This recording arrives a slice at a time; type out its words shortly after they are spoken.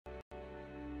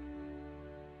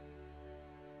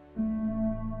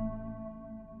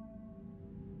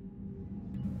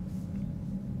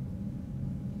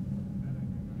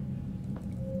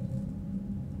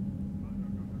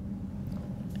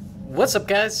What's up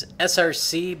guys,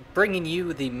 SRC bringing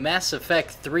you the Mass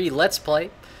Effect 3 Let's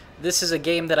Play. This is a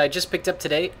game that I just picked up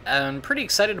today. I'm pretty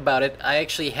excited about it. I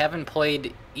actually haven't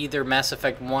played either Mass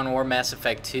Effect 1 or Mass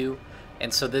Effect 2,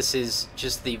 and so this is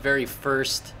just the very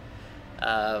first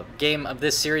game of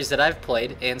this series that I've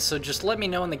played, and so just let me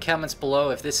know in the comments below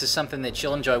if this is something that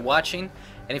you'll enjoy watching,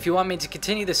 and if you want me to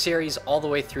continue the series all the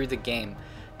way through the game.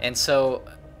 And so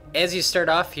as you start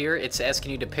off here, it's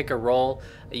asking you to pick a role.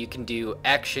 You can do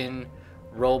action,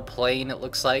 role-playing, it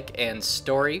looks like, and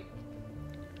story.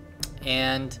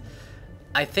 And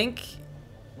I think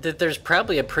that there's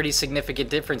probably a pretty significant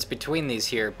difference between these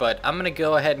here, but I'm going to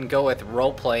go ahead and go with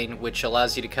role-playing, which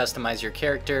allows you to customize your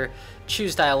character,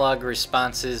 choose dialogue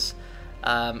responses,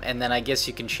 and then I guess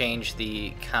you can change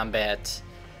the combat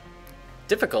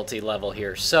difficulty level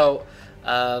here. So,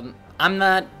 I'm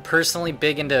not personally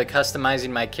big into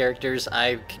customizing my characters.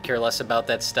 I could care less about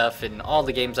that stuff. In all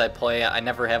the games I play, I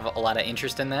never have a lot of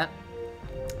interest in that.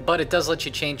 But it does let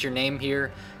you change your name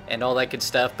here and all that good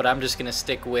stuff. But I'm just going to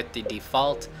stick with the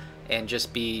default and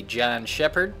just be John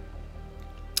Shepard.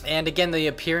 And again, the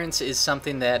appearance is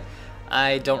something that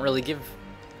I don't really give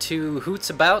two hoots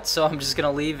about, so I'm just going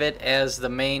to leave it as the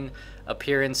main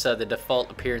appearance, the default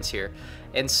appearance here.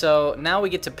 And so now we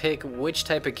get to pick which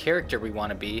type of character we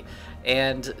want to be.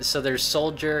 And so there's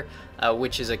Soldier,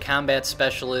 which is a combat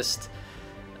specialist,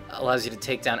 allows you to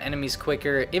take down enemies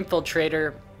quicker.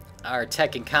 Infiltrator are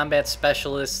tech and combat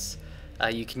specialists.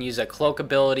 You can use a cloak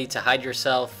ability to hide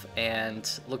yourself, and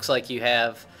looks like you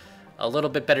have a little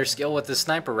bit better skill with the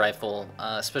sniper rifle,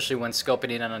 especially when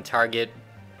scoping in on a target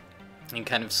and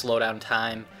kind of slow down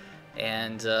time.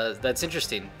 And that's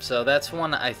interesting. So that's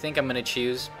one I think I'm going to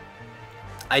choose.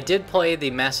 I did play the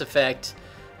Mass Effect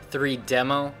 3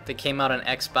 demo that came out on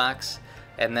Xbox,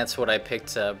 and that's what I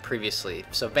picked previously.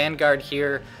 So Vanguard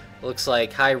here looks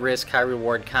like high risk, high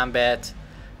reward combat,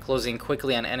 closing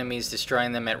quickly on enemies,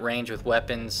 destroying them at range with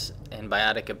weapons and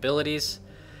biotic abilities.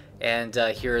 And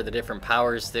here are the different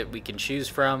powers that we can choose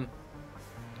from.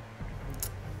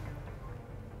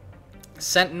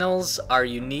 Sentinels are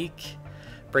unique,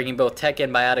 bringing both tech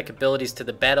and biotic abilities to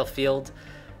the battlefield.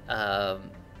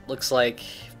 Looks like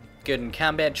good in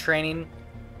combat training,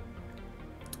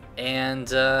 and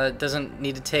doesn't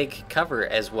need to take cover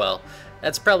as well.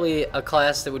 That's probably a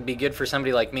class that would be good for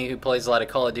somebody like me who plays a lot of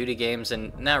Call of Duty games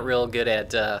and not real good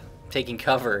at taking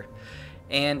cover.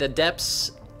 And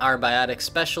Adepts are biotic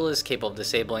specialists capable of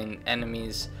disabling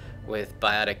enemies with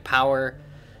biotic power.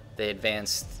 They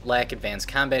lack advanced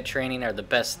combat training, are the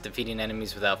best at defeating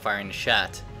enemies without firing a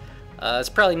shot. It's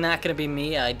probably not going to be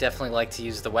me. I definitely like to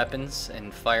use the weapons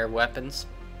and fire weapons.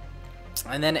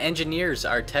 And then Engineers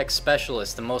are tech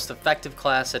specialists, the most effective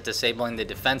class at disabling the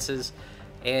defenses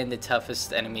and the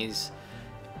toughest enemies,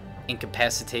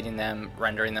 incapacitating them,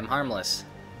 rendering them harmless.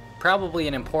 Probably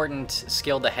an important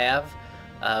skill to have,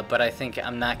 but I think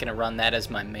I'm not going to run that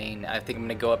as my main. I think I'm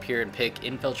going to go up here and pick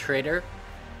Infiltrator,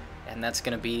 and that's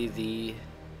going to be the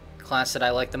class that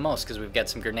I like the most because we've got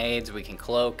some grenades, we can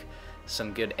cloak,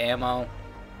 some good ammo.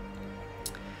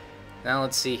 Now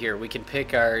let's see here. We can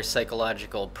pick our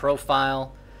psychological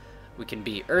profile. We can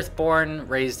be Earthborn,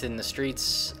 raised in the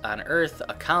streets on Earth,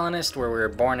 a colonist where we were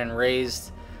born and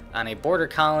raised on a border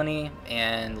colony,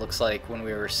 and looks like when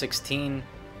we were 16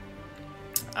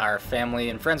 our family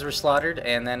and friends were slaughtered,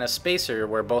 and then a spacer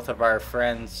where both of our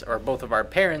friends or both of our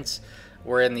parents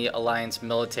were in the Alliance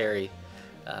military.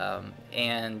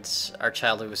 And our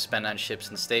childhood was spent on ships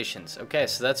and stations. Okay,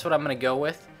 so that's what I'm going to go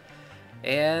with.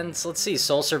 And let's see,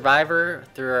 Sole Survivor,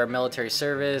 through our military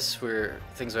service, where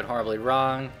things went horribly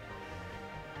wrong.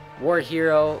 War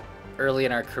Hero, early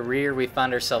in our career, we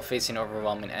found ourselves facing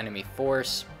overwhelming enemy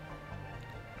force.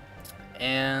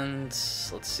 And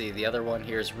let's see, the other one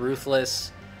here is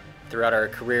Ruthless. Throughout our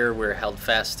career, we're held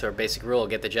fast to our basic rule,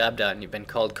 get the job done. You've been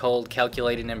called cold,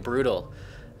 calculating, and brutal.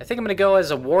 I think I'm going to go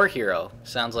as a War Hero.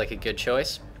 Sounds like a good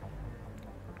choice.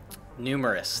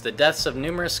 Numerous. The deaths of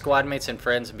numerous squad mates and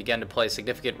friends have begun to play a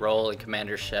significant role in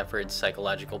Commander Shepard's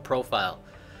psychological profile.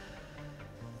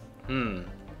 Kaidan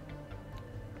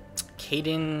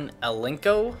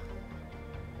Alenko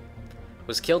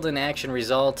was killed in action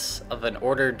result of an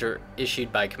order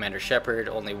issued by Commander Shepard.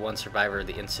 Only one survivor of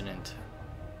the incident.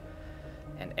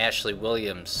 And Ashley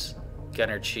Williams,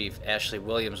 Gunner Chief Ashley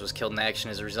Williams, was killed in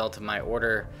action as a result of my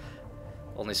order.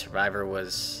 Only survivor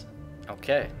was...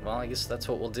 Okay, well, I guess that's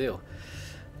what we'll do.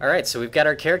 Alright, so we've got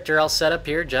our character all set up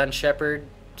here. John Shepard,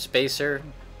 Spacer.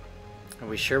 Are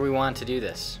we sure we want to do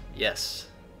this? Yes.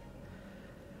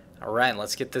 All right,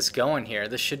 let's get this going here.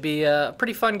 This should be a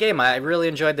pretty fun game. I really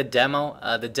enjoyed the demo.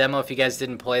 The demo, if you guys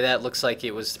didn't play that, looks like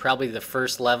it was probably the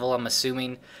first level, I'm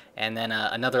assuming, and then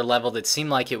another level that seemed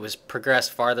like it was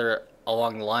progressed farther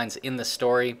along the lines in the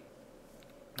story.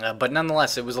 But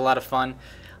nonetheless, it was a lot of fun.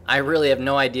 I really have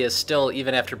no idea still,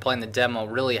 even after playing the demo,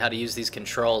 really how to use these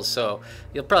controls. So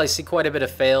you'll probably see quite a bit of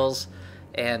fails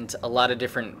and a lot of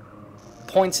different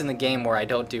points in the game where I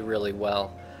don't do really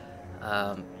well.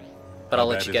 But I'll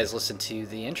let you guys listen to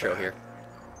the intro here.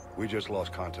 We just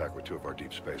lost contact with 2 of our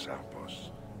deep space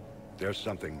outposts. There's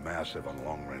something massive on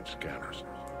long-range scanners.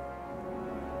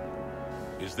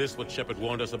 Is this what Shepard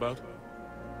warned us about?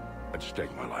 I'd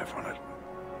stake my life on it.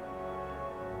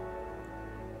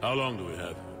 How long do we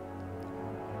have?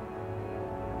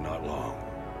 Not long.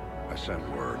 I sent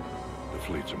word. The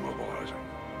fleet's immobilizing.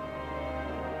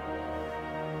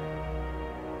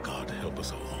 God help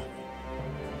us all.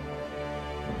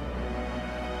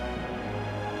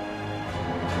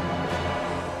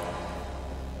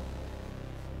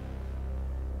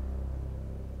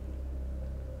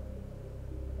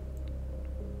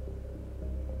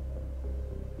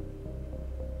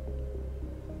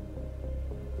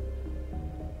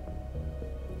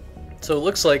 So it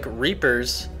looks like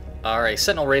Reapers are a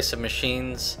sentinel race of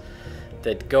machines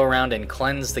that go around and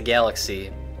cleanse the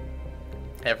galaxy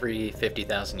every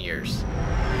 50,000 years.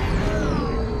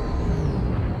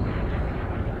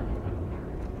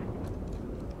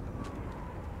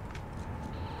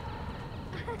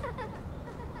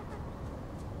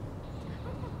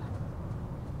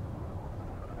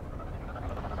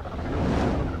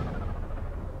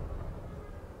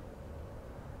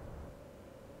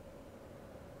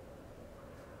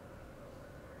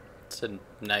 It's a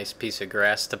nice piece of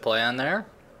grass to play on there.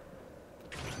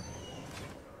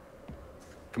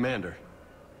 Commander.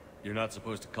 You're not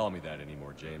supposed to call me that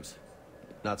anymore, James.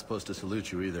 Not supposed to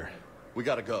salute you either. We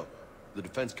gotta go. The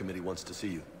Defense Committee wants to see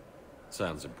you.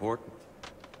 Sounds important.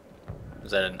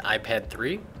 Is that an iPad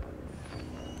 3?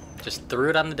 Just threw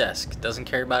it on the desk. Doesn't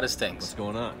care about his things. What's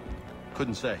going on?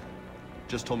 Couldn't say.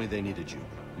 Just told me they needed you.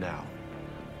 Now.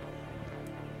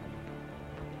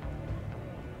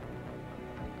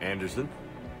 Anderson?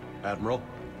 Admiral?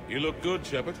 You look good,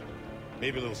 Shepard.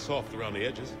 Maybe a little soft around the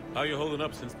edges. How you holding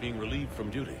up since being relieved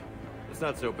from duty? It's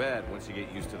not so bad once you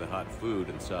get used to the hot food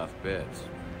and soft beds.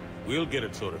 We'll get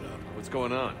it sorted out. What's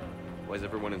going on? Why is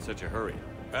everyone in such a hurry?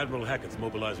 Admiral Hackett's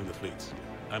mobilizing the fleets.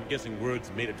 I'm guessing word's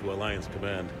made it to Alliance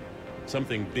Command.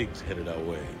 Something big's headed our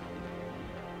way.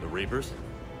 The Reapers?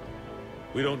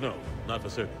 We don't know. Not for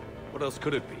certain. What else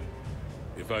could it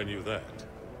be? If I knew that.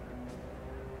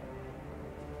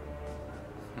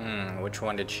 Which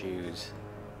one to choose?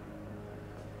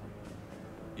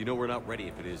 You know we're not ready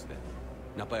if it is then.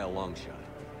 Not by a long shot.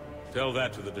 Tell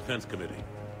that to the Defense Committee.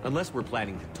 Unless we're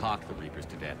planning to talk the Reapers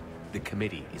to death, the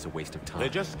committee is a waste of time. They're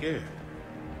just scared.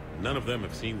 None of them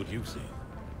have seen what you've seen.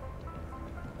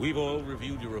 We've all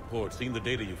reviewed your report, seen the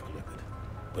data you've collected.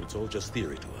 But it's all just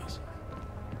theory to us.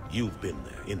 You've been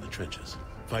there, in the trenches,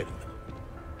 fighting them.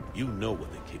 You know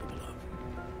what they're capable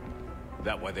of.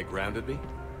 That why they grounded me?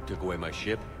 Took away my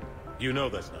ship? You know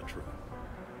that's not true.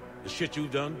 The shit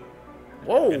you've done,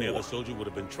 Whoa! any other soldier would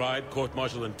have been tried,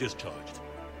 court-martialed, and discharged.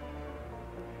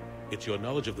 It's your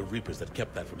knowledge of the Reapers that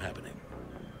kept that from happening.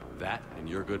 That and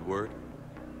your good word?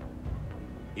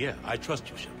 Yeah, I trust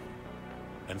you, Shepard.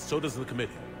 And so does the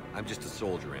committee. I'm just a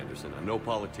soldier, Anderson. I'm no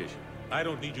politician. I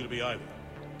don't need you to be either.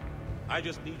 I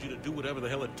just need you to do whatever the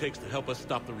hell it takes to help us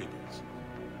stop the Reapers.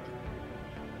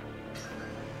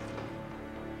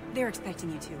 They're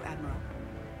expecting you to, Admiral.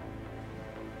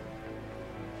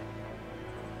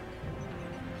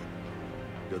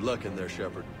 Good luck in there,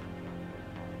 Shepard.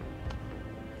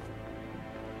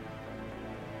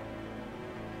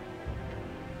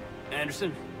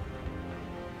 Anderson?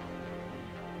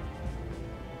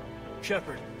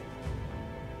 Shepard.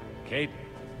 Kate?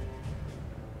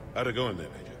 How'd it go in there,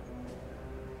 Major?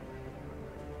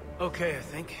 Okay, I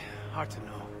think. Hard to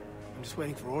know. I'm just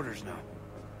waiting for orders now.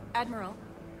 Admiral.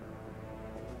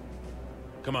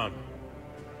 Come on.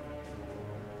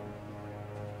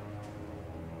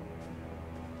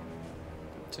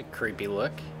 It's a creepy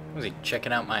look. Was he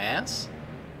checking out my ass?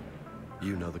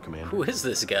 You know the commander. Who is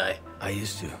this guy? I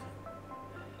used to.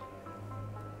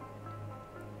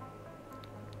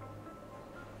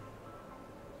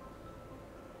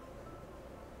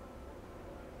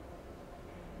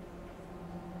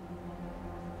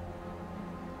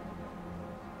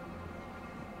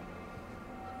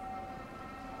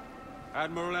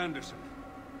 Admiral Anderson.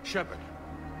 Shepard.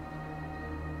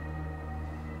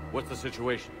 What's the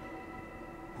situation?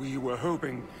 We were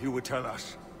hoping you would tell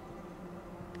us.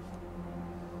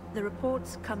 The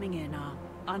reports coming in are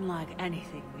unlike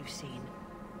anything we've seen.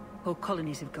 Whole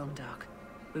colonies have gone dark.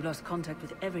 We've lost contact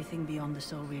with everything beyond the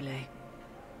Soul Relay.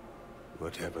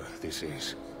 Whatever this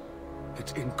is,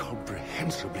 it's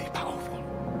incomprehensibly powerful.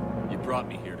 You brought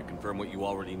me here to confirm what you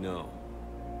already know.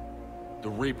 The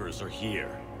Reapers are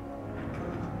here.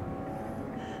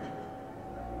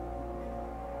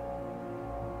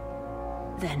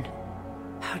 Then,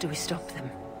 how do we stop them?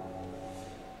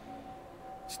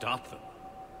 Stop them.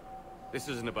 This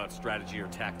isn't about strategy or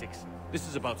tactics. This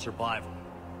is about survival.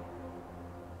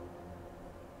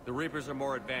 The Reapers are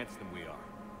more advanced than we are.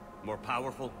 More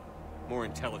powerful, more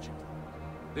intelligent.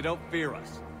 They don't fear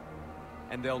us.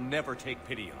 And they'll never take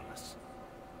pity on us.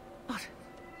 But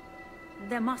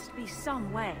there must be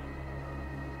some way.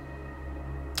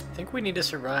 I think we need to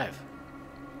survive.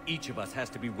 Each of us has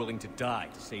to be willing to die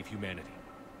to save humanity.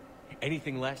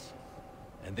 Anything less,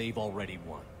 and they've already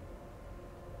won.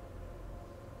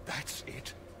 That's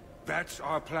it? That's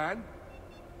our plan?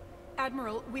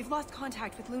 Admiral, we've lost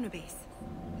contact with Luna Base.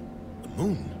 The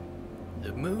moon?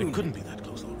 The moon. It couldn't be that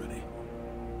close already.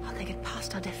 How'd they get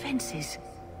past our defenses?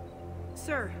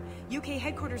 Sir, UK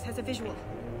headquarters has a visual.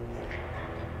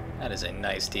 That is a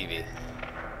nice TV.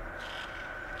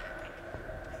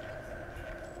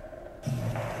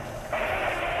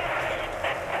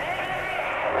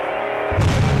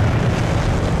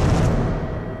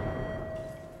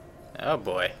 Oh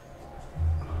boy.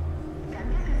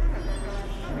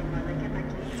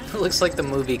 It looks like the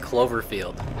movie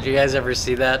Cloverfield. Did you guys ever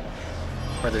see that?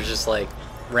 Where there's just like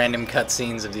random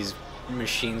cutscenes of these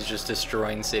machines just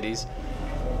destroying cities.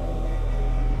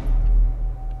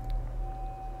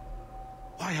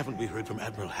 Why haven't we heard from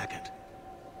Admiral Hackett?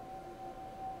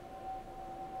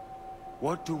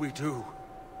 What do we do?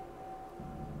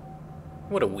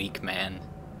 What a weak man.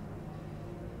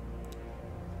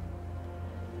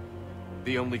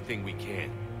 The only thing we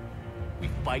can. We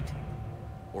fight,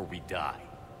 or we die.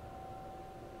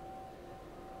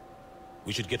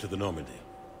 We should get to the Normandy.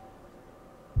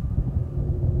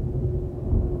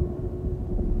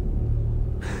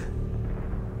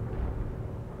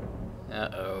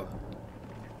 Uh-oh.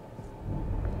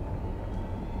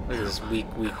 Look at this weak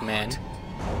man.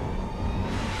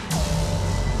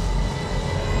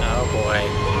 Oh boy.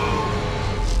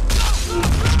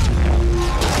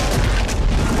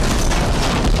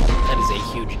 That is a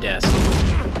huge desk.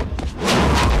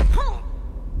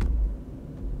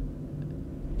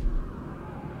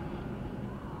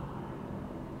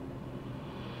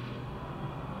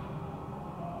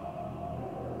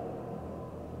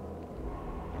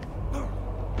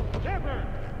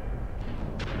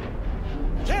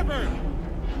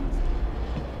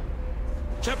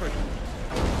 Shepard!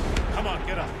 Come on,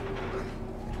 get up.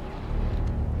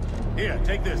 Here,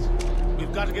 take this.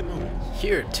 We've got to get moving.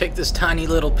 Here, take this tiny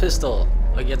little pistol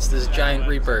against this giant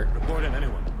Reaper. Report in,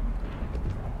 anyone.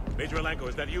 Major Alanko,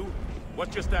 is that you?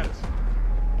 What's your status?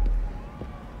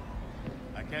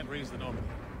 I can't raise the Normandy.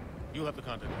 You'll have to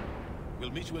contact him.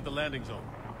 We'll meet you at the landing zone.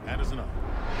 Anderson up.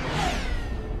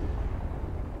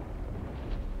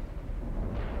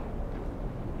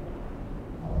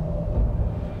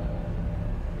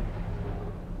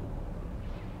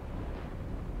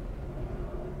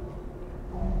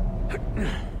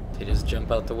 They just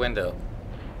jump out the window.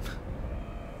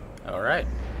 Alright.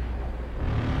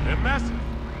 They're massive.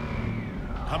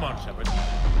 Come on, Shepard.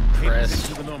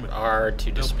 Press R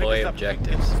to display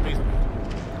objectives.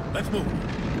 Let's move.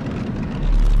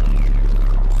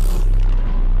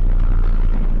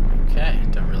 Okay,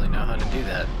 don't really know how to do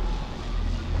that.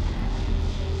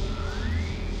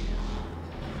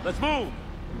 Let's move.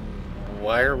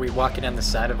 Why are we walking on the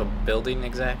side of a building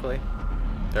exactly?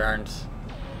 There aren't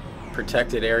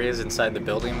protected areas inside the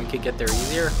building we could get there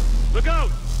easier? Look out!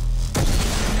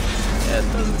 Yeah,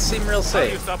 it doesn't seem real How do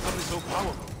you safe. stop something so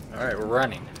powerful? Alright, we're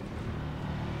running.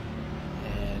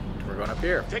 And we're going up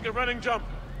here. Take a running jump.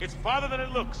 It's farther than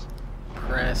it looks.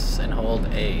 Press and hold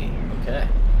A. Okay.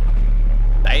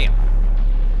 Bam!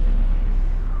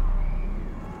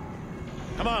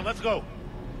 Come on, let's go.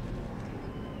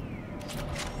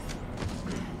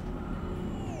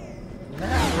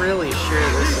 Not really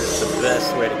sure this is the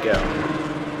best way to go.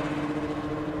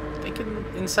 Thinking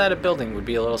inside a building would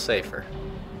be a little safer.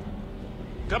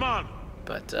 Come on.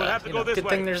 But, We'll have to go this good way.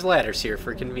 thing there's ladders here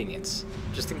for convenience.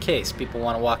 Just in case people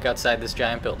want to walk outside this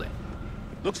giant building.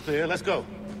 Looks clear. Let's go.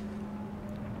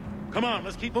 Come on,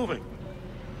 let's keep moving.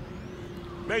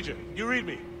 Major, you read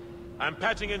me. I'm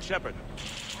patching in Shepard.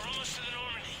 We're almost to the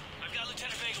Normandy. I've got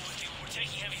Lieutenant Vega with you. We're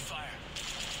taking heavy fire.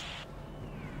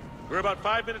 We're about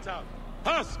 5 minutes out.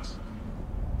 Husks!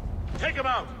 Take him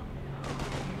out!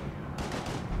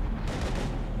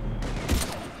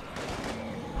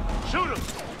 Shoot him!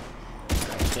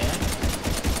 Okay.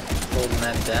 Holding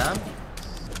that down.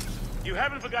 You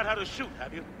haven't forgot how to shoot,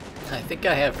 have you? I think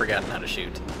I have forgotten how to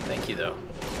shoot. Thank you, though.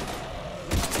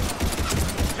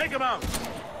 Take him out!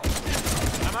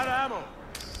 I'm out of ammo.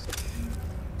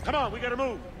 Come on, we gotta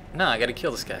move. No, I gotta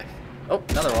kill this guy. Oh,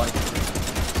 another one.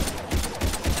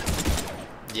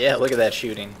 Yeah, look at that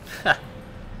shooting.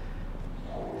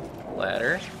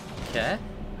 Ladder. Okay.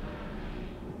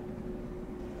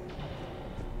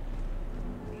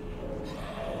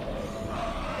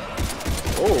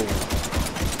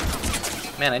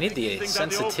 Oh. Man, I need the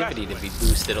sensitivity to be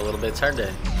boosted a little bit. It's hard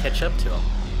to catch up to him.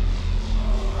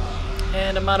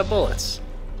 And I'm out of bullets.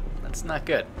 That's not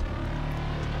good.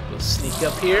 We'll sneak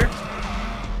up here.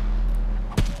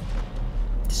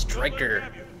 Striker.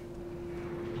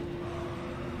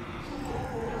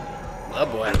 Oh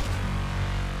boy.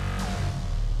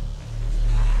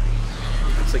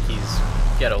 Looks like he's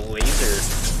got a laser.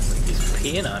 He's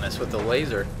peeing on us with the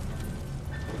laser.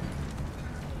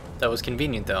 That was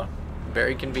convenient though.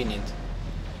 Very convenient.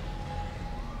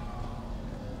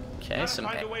 Okay, some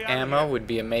ammo would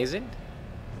be amazing.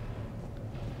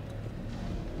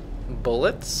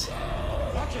 Bullets.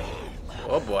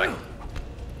 Oh boy.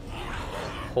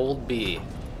 Hold B.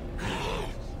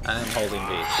 I'm holding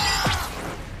B.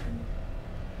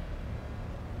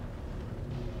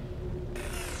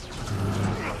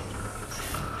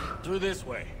 Through this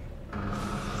way.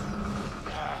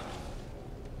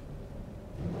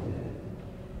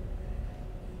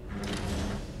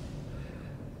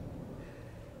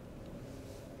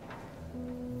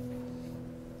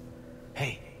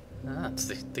 Hey. Ah, it's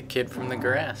the kid from the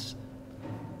grass.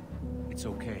 It's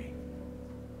okay.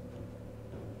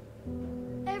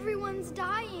 Everyone's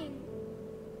dying.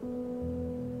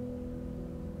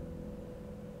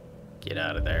 Get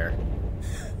out of there.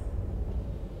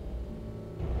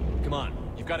 Come on,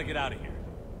 you've got to get out of here.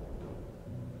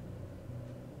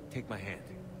 Take my hand.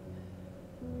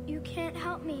 You can't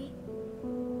help me.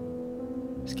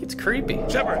 This kid's creepy.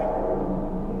 Shepard!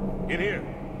 In here.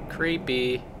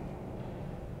 Creepy.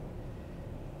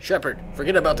 Shepard,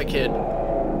 forget about the kid.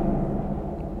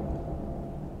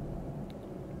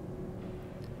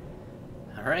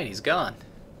 Alright, he's gone.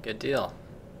 Good deal.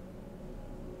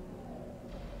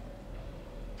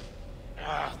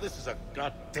 Ah, this is a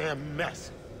goddamn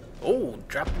mess. Oh,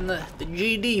 dropping the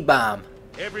GD bomb.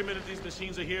 Every minute these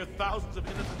machines are here, thousands of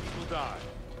innocent people die.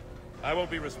 I won't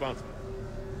be responsible.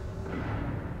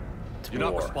 You're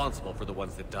not responsible for the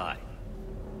ones that die.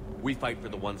 We fight for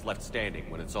the ones left standing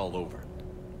when it's all over.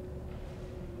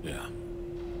 Yeah.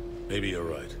 Maybe you're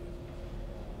right.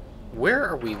 Where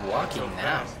are we walking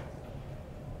now?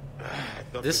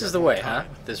 This is the way, huh?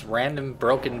 This random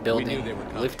broken building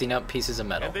lifting up pieces of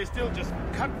metal. And they still just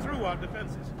cut through our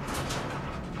defenses.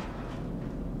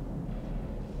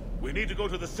 We need to go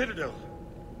to the Citadel.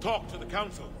 Talk to the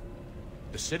Council.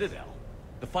 The Citadel?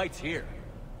 The fight's here.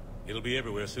 It'll be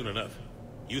everywhere soon enough.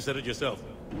 You said it yourself.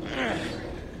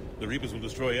 The Reapers will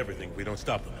destroy everything if we don't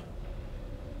stop them.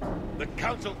 The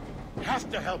Council has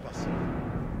to help us.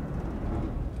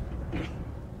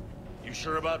 You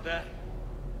sure about that?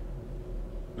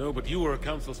 No, but you were a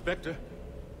Council Spectre.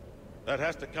 That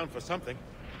has to count for something.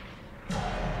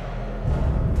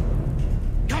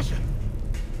 Gotcha!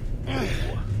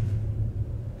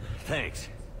 Thanks.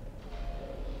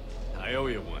 I owe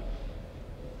you one.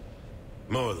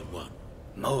 More than one.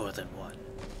 More than one.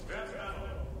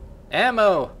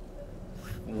 Ammo!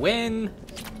 Win!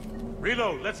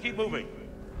 Reload, let's keep moving.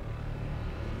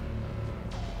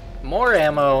 More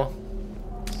ammo.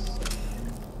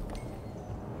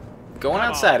 Going Come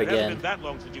outside on, it hasn't again. been that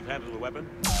long since you've handled a weapon.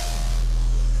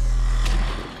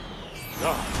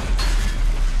 Oh.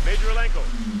 Major Alenko,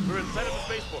 we're inside of the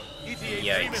spaceport. ETA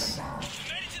Yikes.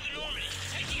 Made it to the Normandy,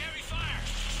 taking heavy fire.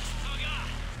 Oh god.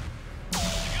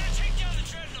 They're gonna take down the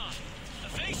dreadnought.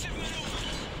 Evasive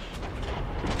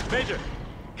maneuver. Major,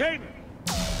 Caden!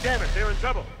 Damn it, they're in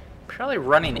trouble. Probably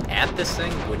running at this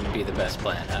thing wouldn't be the best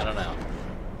plan. I don't know.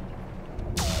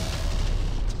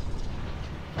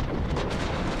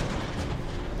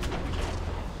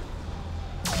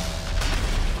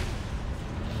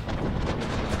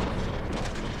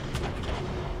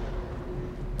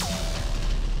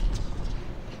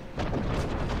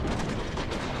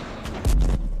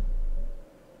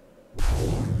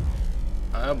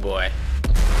 Oh boy.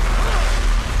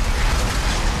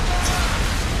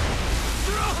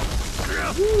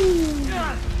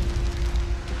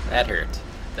 That hurt.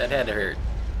 That had to hurt.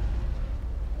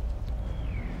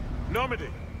 Normandy,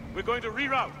 we're going to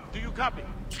reroute. Do you copy?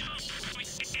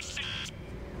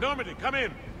 Normandy, come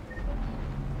in.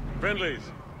 Friendlies.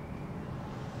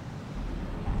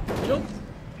 Jump.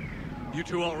 You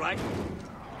two all right?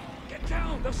 Get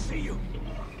down, they'll see you.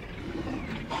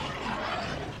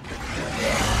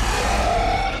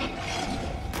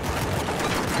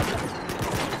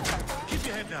 Keep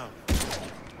your head down.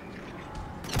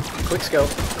 Quick scope.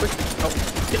 Quick. Oh,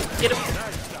 get him.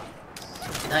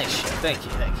 Nice shot. Thank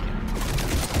you, thank you.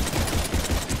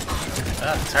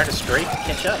 It's hard to straight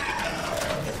catch up.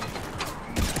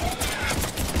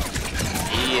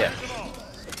 Yeah.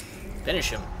 Finish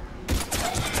him.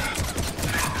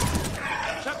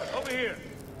 Shepard, over here.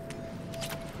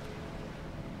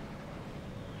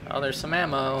 Oh, there's some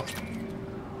ammo.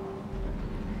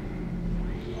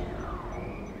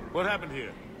 What happened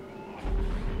here?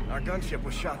 Our gunship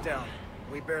was shot down.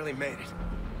 We barely made it.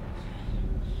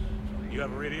 You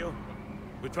have a radio?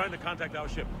 We're trying to contact our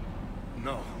ship.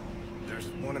 No. There's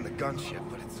one in the gunship,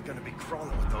 but it's gonna be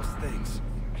crawling with those things.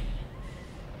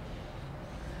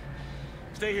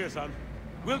 Stay here, son.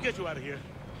 We'll get you out of here.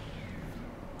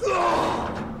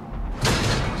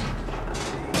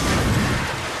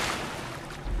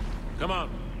 Come on.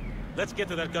 Let's get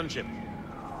to that gunship.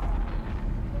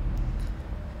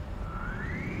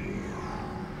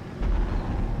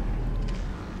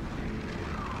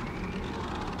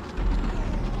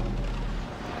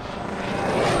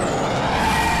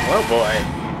 Oh boy.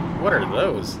 What are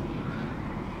those?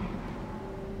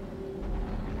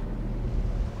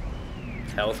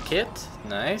 Health kit.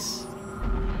 Nice.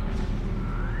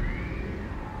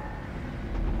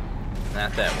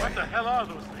 Not that What way. the hell are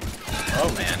those things? Oh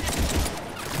man.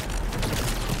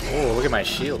 Oh, look at my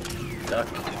shield. Duck.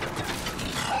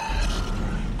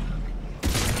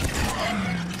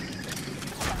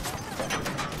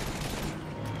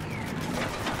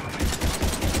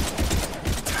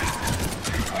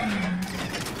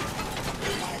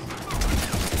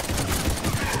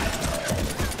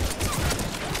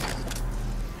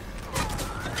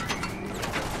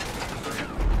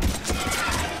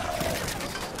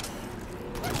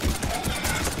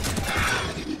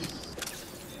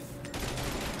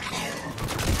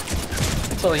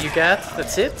 That's all you got?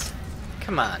 That's it?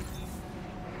 Come on.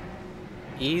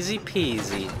 Easy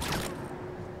peasy.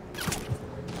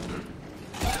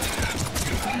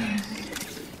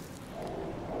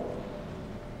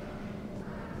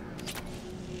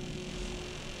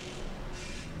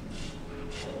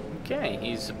 Okay,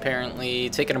 he's apparently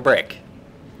taking a break.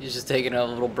 He's just taking a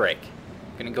little break.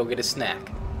 Gonna go get a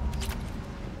snack.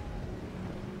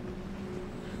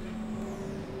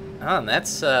 Oh, and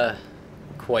that's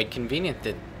quite convenient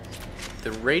that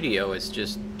the radio is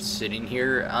just sitting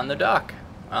here on the dock,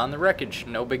 on the wreckage.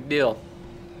 No big deal.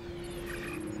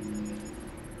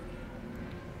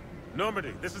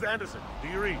 Normandy, this is Anderson. Do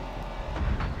you read?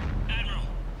 Admiral,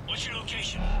 what's your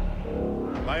location?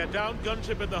 By a downed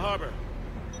gunship in the harbor.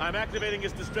 I'm activating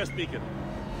its distress beacon.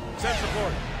 Send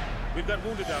support. We've got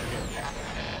wounded down here.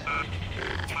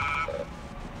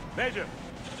 Major!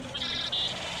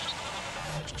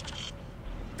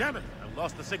 Damn it! I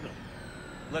lost the signal.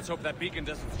 Let's hope that beacon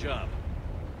does its job.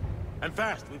 And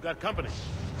fast, we've got company.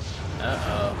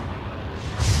 Uh-oh.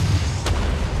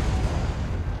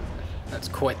 That's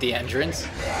quite the entrance.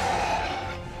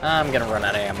 I'm gonna run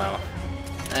out of ammo.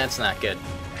 That's not good.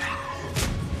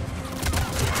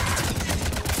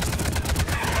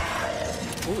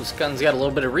 Ooh, this gun's got a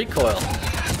little bit of recoil.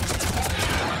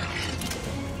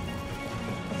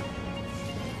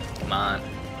 Come on.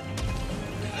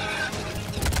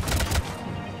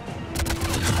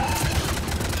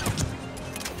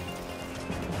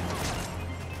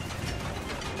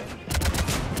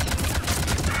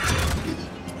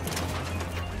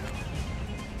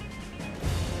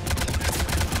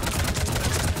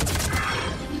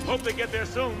 Hope they get there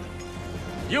soon.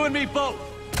 You and me both!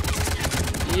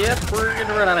 Yep, we're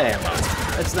gonna run out of ammo.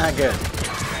 That's not good.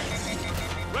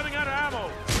 Running out of ammo.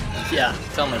 Yeah,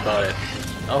 tell me about it.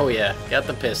 Oh yeah, got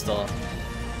the pistol.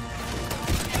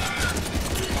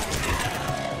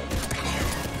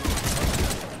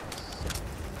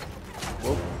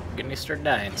 Whoop, gonna start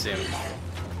dying soon.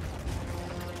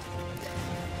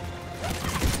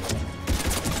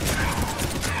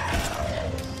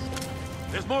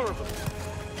 There's more of them.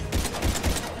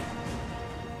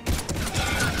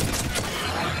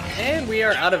 And we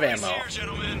are out of ammo. Here,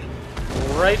 gentlemen.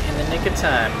 Right in the nick of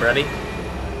time, buddy.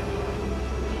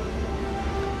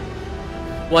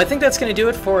 Well, I think that's going to do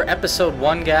it for episode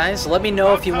 1, guys. Let me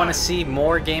know if you want to see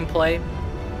more gameplay,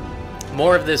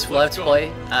 more of this Let's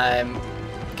Play. I'm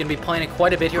going to be playing it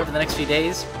quite a bit here over the next few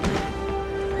days.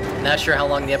 Not sure how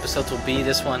long the episodes will be.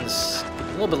 This one's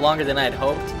a little bit longer than I had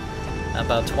hoped.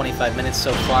 About 25 minutes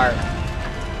so far.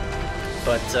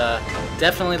 But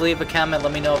definitely leave a comment.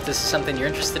 Let me know if this is something you're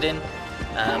interested in.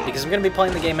 because I'm going to be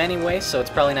playing the game anyway, so it's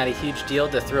probably not a huge deal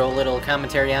to throw a little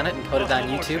commentary on it and put it on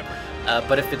YouTube.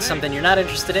 But if it's something you're not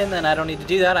interested in, then I don't need to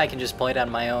do that. I can just play it on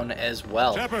my own as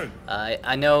well.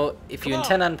 I know if you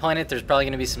intend on playing it, there's probably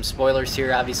going to be some spoilers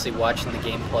here, obviously watching the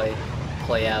gameplay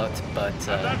play out, but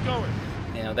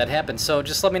you know, that happens. So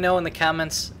just let me know in the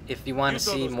comments if you want to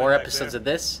see more episodes of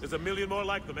this. There's a million more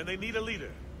like them, and they need a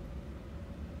leader.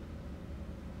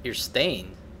 You're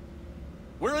staying?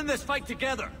 We're in this fight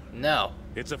together. No.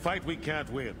 It's a fight we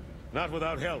can't win, not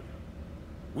without help.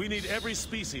 We need every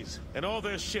species and all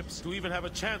their ships to even have a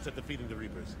chance at defeating the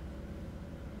Reapers.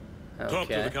 Okay. Talk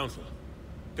to the Council.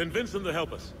 Convince them to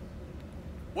help us.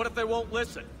 What if they won't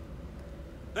listen?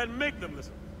 Then make them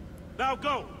listen. Now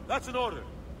go. That's an order.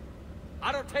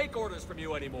 I don't take orders from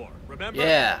you anymore, remember?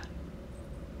 Yeah.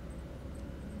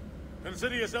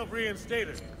 Consider yourself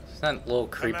reinstated. It's not a little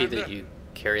creepy that you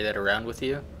carry that around with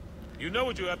you? You know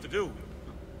what you have to do.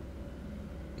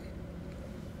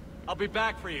 I'll be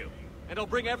back for you, and I'll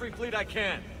bring every fleet I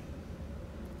can.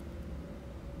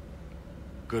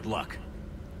 Good luck.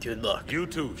 Good luck. You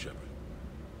too, Shepard.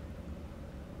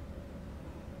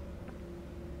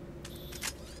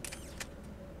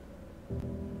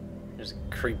 There's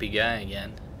a creepy guy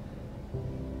again.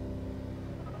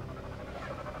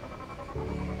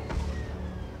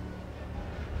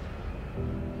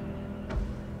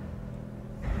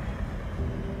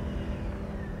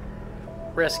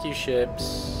 Rescue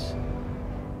ships.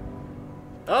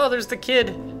 Oh, there's the kid.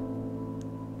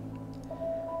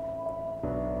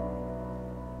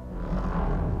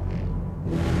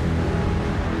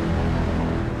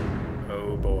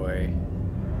 Oh boy.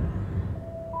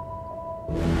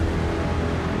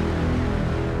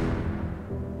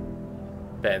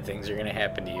 Bad things are gonna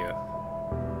happen to you.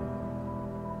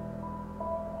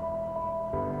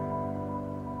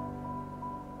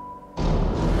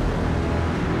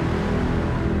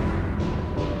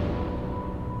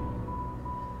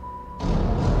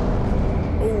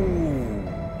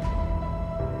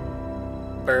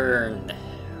 Burn.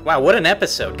 Wow, what an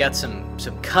episode. Got some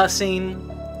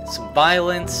cussing, some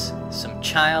violence, some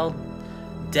child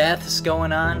deaths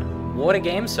going on. What a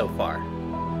game so far.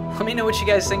 Let me know what you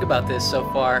guys think about this so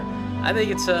far. I think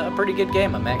it's a pretty good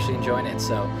game. I'm actually enjoying it,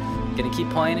 so I'm gonna keep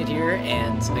playing it here,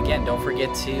 and again, don't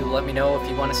forget to let me know if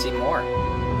you want to see more.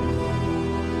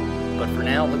 But for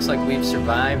now, it looks like we've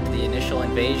survived the initial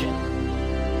invasion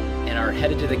and are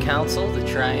headed to the Council to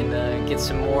try and get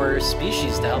some more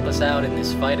species to help us out in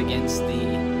this fight against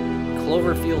the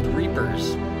Cloverfield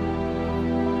Reapers.